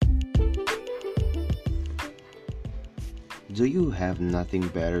Do you have nothing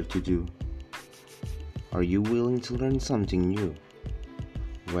better to do? Are you willing to learn something new?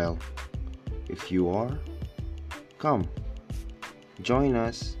 Well, if you are, come, join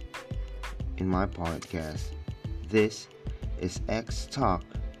us in my podcast. This is X Talk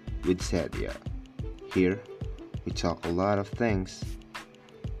with Sedia. Here, we talk a lot of things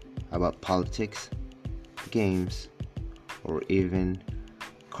about politics, games, or even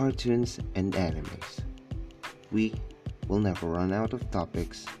cartoons and animes. We will never run out of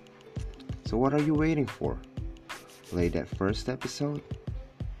topics. So what are you waiting for? Play that first episode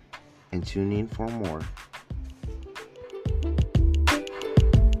and tune in for more.